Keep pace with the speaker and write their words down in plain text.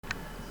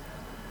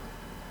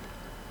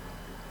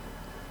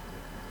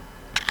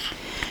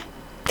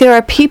There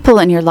are people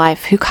in your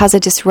life who cause a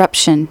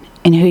disruption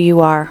in who you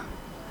are.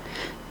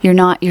 You're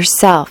not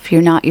yourself.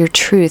 You're not your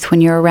truth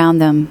when you're around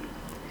them.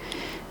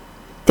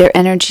 Their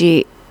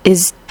energy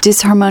is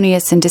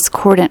disharmonious and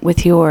discordant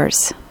with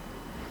yours.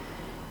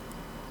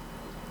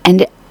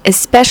 And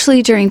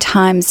especially during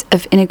times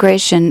of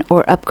integration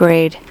or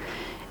upgrade,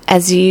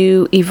 as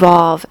you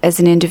evolve as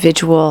an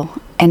individual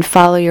and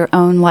follow your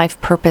own life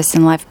purpose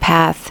and life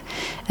path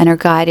and are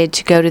guided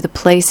to go to the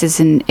places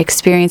and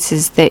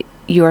experiences that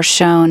you are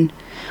shown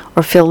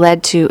or feel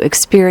led to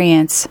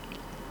experience,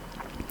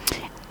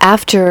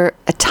 after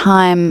a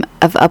time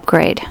of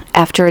upgrade,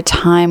 after a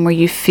time where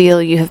you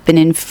feel you have been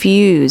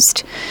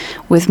infused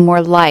with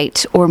more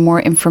light or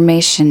more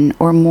information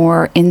or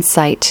more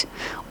insight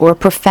or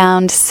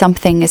profound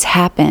something has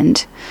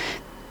happened,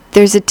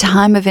 there's a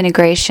time of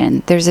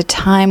integration. There's a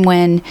time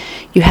when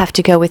you have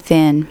to go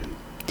within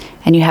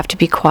and you have to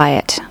be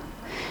quiet.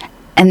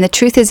 And the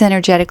truth is,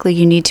 energetically,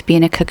 you need to be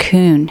in a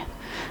cocoon,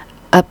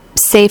 a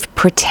safe,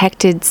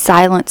 protected,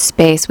 silent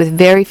space with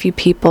very few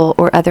people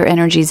or other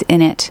energies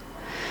in it.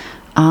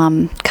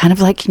 Kind of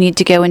like you need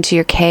to go into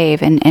your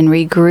cave and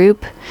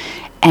regroup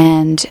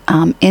and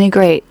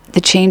integrate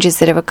the changes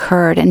that have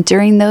occurred. And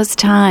during those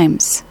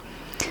times,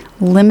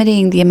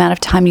 limiting the amount of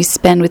time you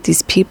spend with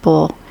these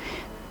people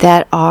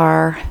that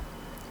are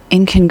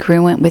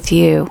incongruent with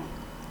you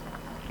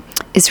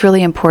is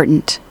really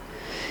important.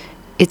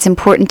 It's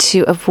important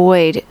to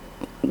avoid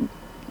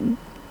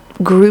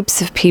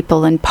groups of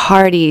people and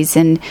parties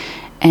and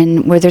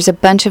where there's a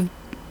bunch of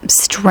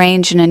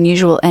strange and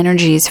unusual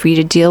energies for you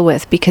to deal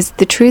with, because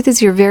the truth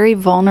is you're very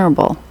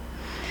vulnerable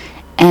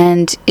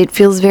and it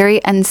feels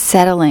very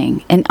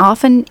unsettling and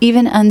often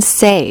even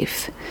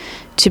unsafe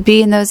to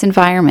be in those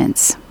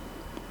environments.